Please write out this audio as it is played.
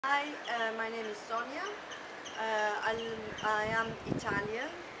Hi, my name is Sonia. I am Italian,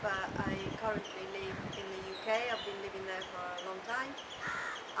 but I currently live in the UK. I've been living there for a long time.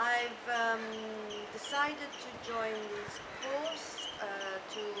 I've decided to join this course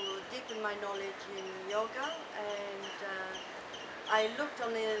to deepen my knowledge in yoga, and I looked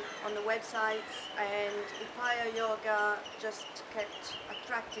on the websites, and Upaya Yoga just kept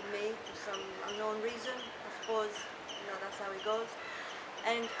attracting me for some unknown reason. I suppose that's how it goes.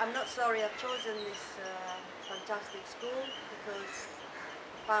 And I'm not sorry I've chosen this fantastic school because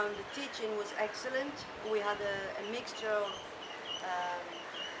I found the teaching was excellent. We had a mixture of um,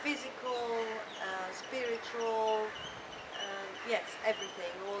 physical, spiritual, yes,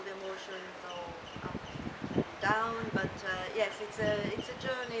 everything, all the emotions, all up and down. But yes, it's a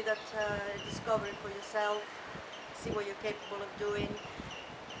journey that discovering for yourself, see what you're capable of doing.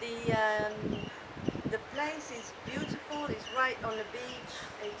 The the place is beautiful. It's right on the beach.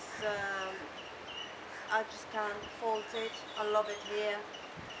 I just can't fault it. I love it here.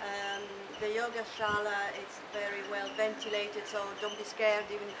 The yoga Shala, it's very well ventilated, so don't be scared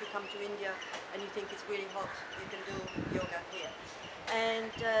even if you come to India and you think it's really hot. You can do yoga here.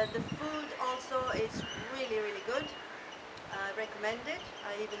 And the food also is really, really good. I recommend it.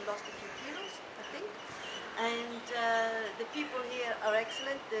 I even lost a few kilos, I think. And the people here are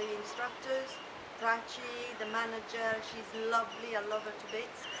excellent. The instructors, Prachi, the manager, she's lovely. I love her to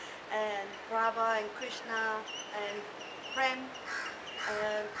bits. And Prabha and Krishna and Prem,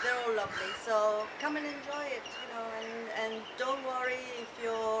 they're all lovely. So come and enjoy it, and don't worry if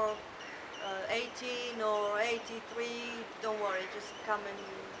you're 18 or 83. Don't worry, just come and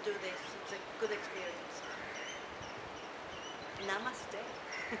do this. It's a good experience. Namaste.